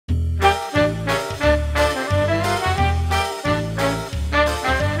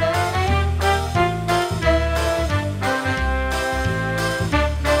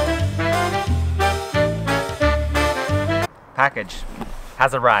package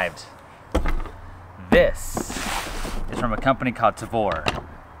has arrived. This is from a company called Tavour.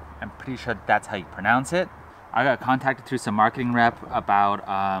 I'm pretty sure that's how you pronounce it. I got contacted through some marketing rep about,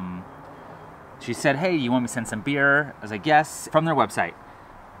 she said, hey, you want me to send some beer? I was like, yes, from their website.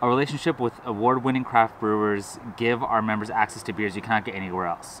 A relationship with award-winning craft brewers give our members access to beers you cannot get anywhere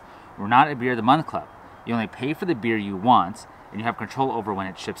else. We're not a beer of the month club. You only pay for the beer you want, and you have control over when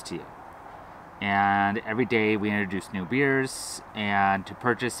it ships to you. And every day we introduce new beers, and to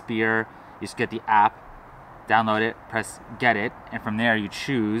purchase beer, you just get the app, download it, press get it, and from there you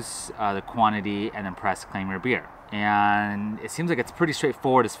choose the quantity and then press claim your beer. And it seems like it's pretty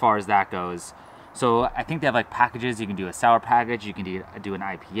straightforward as far as that goes. So I think they have like packages. You can do a sour package, you can do an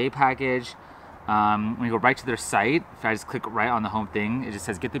IPA package. When you go right to their site, if I just click right on the home thing, it just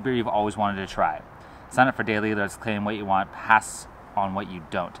says get the beer you've always wanted to try. Sign up for daily, let's claim what you want, pass on what you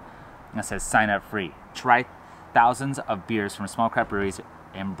don't. And it says sign up free. Try thousands of beers from small craft breweries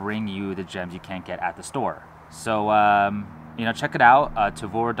and bring you the gems you can't get at the store. So, you know, check it out,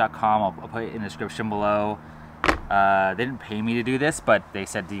 Tavour.com, I'll put it in the description below. They didn't pay me to do this, but they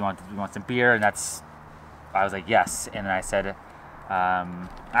said, do you want some beer? And I was like, yes. And then I said, I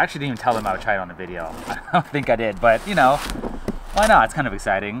actually didn't even tell them I would try it on the video. I don't think I did, but you know, why not? It's kind of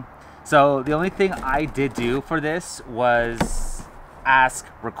exciting. So the only thing I did do for this was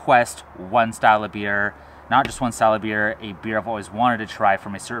request one style of beer, not just one style of beer, a beer I've always wanted to try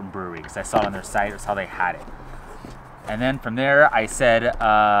from a certain brewery, because I saw it on their site, that's how they had it. And then from there, I said,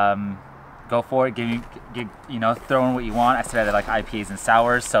 go for it, you know, throw in what you want. I said I like IPAs and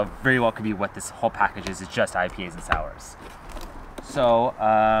sours, so very well could be what this whole package is just IPAs and sours. So,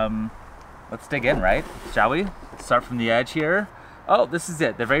 let's dig in, right? Shall we? Start from the edge here. Oh, this is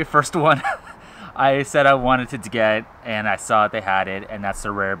it, the very first one I said I wanted to get, and I saw it, they had it, and that's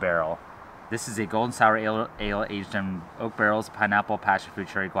the Rare Barrel. This is a golden sour ale aged in oak barrels, pineapple, passion fruit,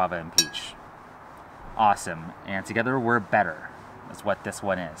 cherry, guava, and peach. Awesome, and together we're better. That's what this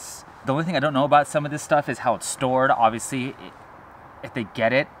one is. The only thing I don't know about some of this stuff is how it's stored. Obviously, if they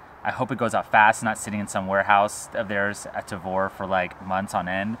get it, I hope it goes out fast, not sitting in some warehouse of theirs at Tavour for like months on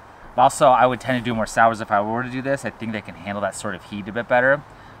end. But also, I would tend to do more sours if I were to do this. I think they can handle that sort of heat a bit better.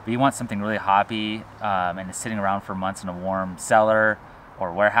 But you want something really hoppy and it's sitting around for months in a warm cellar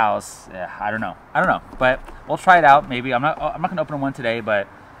or warehouse. I don't know. But we'll try it out. Maybe I'm not gonna open one today, but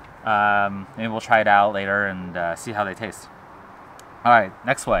maybe we'll try it out later and see how they taste. All right,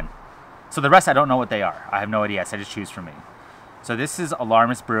 next one. So the rest I don't know what they are. I have no idea. So I just choose for me. So this is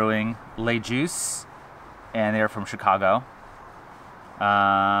Alarmist Brewing Le Juice, and they're from Chicago.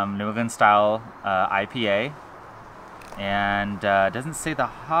 New England style IPA, and doesn't say the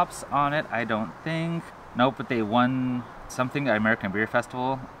hops on it, I don't think. Nope, but they won something at American Beer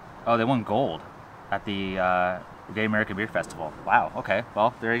Festival. Oh, they won gold at the Great American Beer Festival. Wow, okay,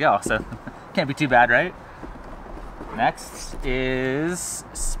 well, there you go. So can't be too bad, right? Next is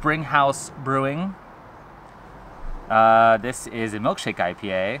Springhouse Brewing. This is a milkshake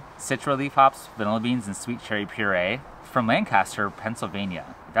IPA, citra leaf hops, vanilla beans, and sweet cherry puree from Lancaster,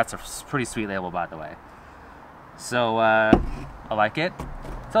 Pennsylvania. That's a pretty sweet label, by the way. So I like it.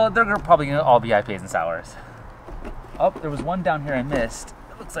 So they're probably gonna all be IPAs and sours. Oh, there was one down here I missed.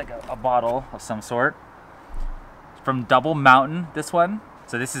 It looks like a bottle of some sort. From Double Mountain, this one.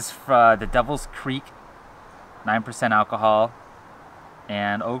 So this is the Devil's Creek, 9% alcohol,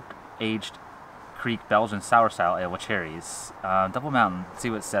 and oak-aged Creek Belgian sour style ale with cherries. Double Mountain, let's see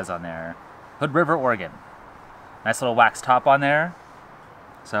what it says on there. Hood River, Oregon. Nice little wax top on there.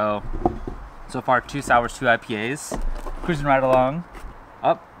 So far 2 sours, 2 IPAs. Cruising right along.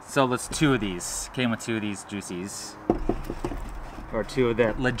 Up. So let's 2 of these. Came with 2 of these juicies. Or 2 of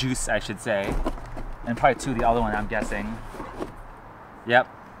the Le Juice, I should say. And probably 2 of the other one, I'm guessing. Yep.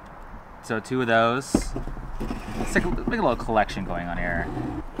 So 2 of those. Let's make a little collection going on here.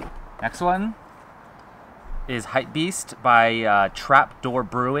 Next one is Hype Beast by Trapdoor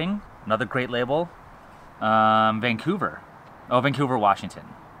Brewing. Another great label. Vancouver. Oh, Vancouver, Washington.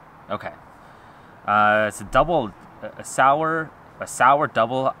 Okay. It's a sour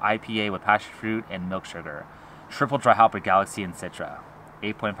double IPA with passion fruit and milk sugar. Triple dry hop with Galaxy and Citra.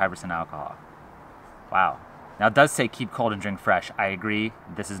 8.5% alcohol. Wow. Now it does say keep cold and drink fresh. I agree.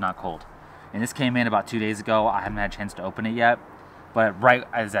 This is not cold. And this came in about 2 days ago. I haven't had a chance to open it yet. But right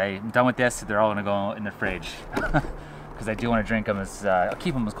as I'm done with this, they're all going to go in the fridge. Because I do want to drink them I'll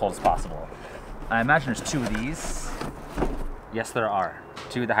keep them as cold as possible. I imagine there's 2 of these. Yes, there are.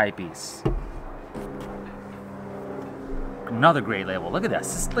 2 of the Hype Beasts. Another great label. Look at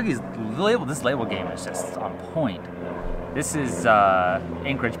this. Look at the label. This label game is just on point. This is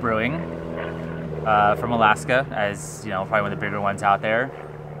Anchorage Brewing. from Alaska, as you know, probably one of the bigger ones out there.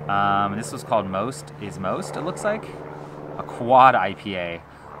 This was called Most Is Most, it looks like. A quad IPA.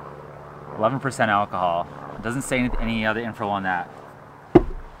 11% alcohol. It doesn't say any other info on that.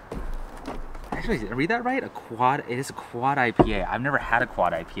 Actually, did I read that right? It is a quad IPA. I've never had a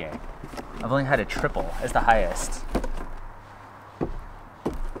quad IPA. I've only had a triple as the highest.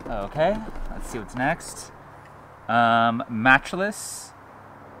 Okay, let's see what's next. Matchless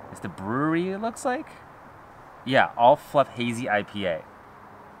is the brewery, it looks like. Yeah, All Fluff Hazy IPA.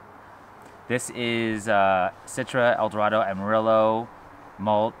 This is Citra, Eldorado, Amarillo,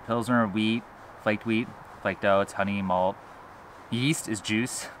 malt, Pilsner, wheat, flaked oats, honey, malt. Yeast is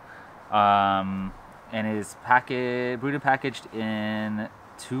juice. And is brewed and packaged in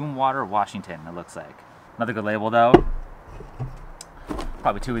Tombwater, Washington, it looks like. Another good label though.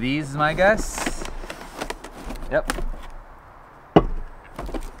 Probably 2 of these is my guess. Yep.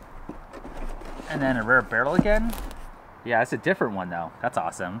 And then a rare barrel again. Yeah, it's a different one though. That's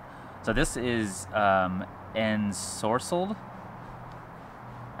awesome. So this is Ensorcelled.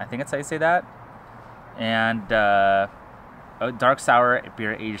 I think that's how you say that. And dark sour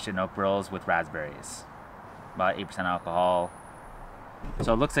beer aged in oak barrels with raspberries. About 8% alcohol.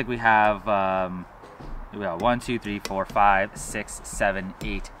 So it looks like we have 1, 2, 3, 4, 5, 6, 7,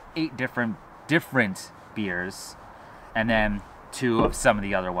 8 different beers, and then 2 of some of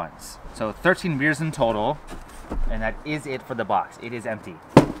the other ones. So 13 beers in total, and that is it for the box. It is empty.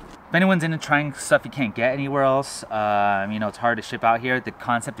 If anyone's into trying stuff you can't get anywhere else, you know, it's hard to ship out here. The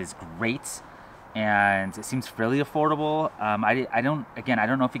concept is great, and it seems fairly affordable. I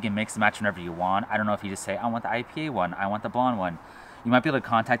don't know if you can mix and match whenever you want. I don't know if you just say, I want the IPA one, I want the blonde one. You might be able to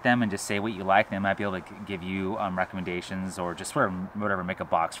contact them and just say what you like. They might be able to give you recommendations or just whatever, make a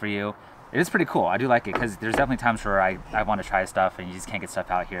box for you. It is pretty cool. I do like it because there's definitely times where I want to try stuff and you just can't get stuff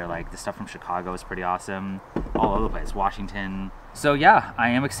out here. Like the stuff from Chicago is pretty awesome. All over the place. Washington. So yeah, I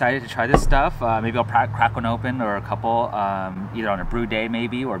am excited to try this stuff. Maybe I'll crack one open or a couple, either on a brew day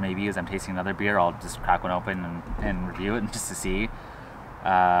maybe, or maybe as I'm tasting another beer, I'll just crack one open and review it just to see.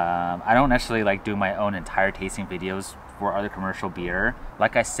 I don't necessarily like do my own entire tasting videos for other commercial beer.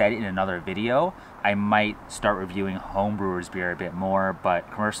 Like I said in another video, I might start reviewing homebrewers beer a bit more, but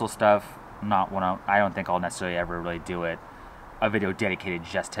commercial stuff, I don't think I'll necessarily ever really do a video dedicated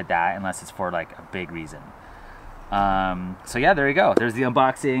just to that unless it's for like a big reason. So yeah, there you go. There's the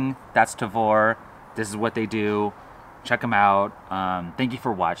unboxing. That's Tavour. This is what they do. Check them out. Thank you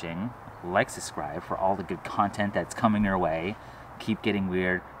for watching. Like, subscribe for all the good content that's coming your way. Keep getting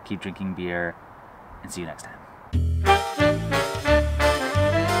weird, keep drinking beer, and see you next time.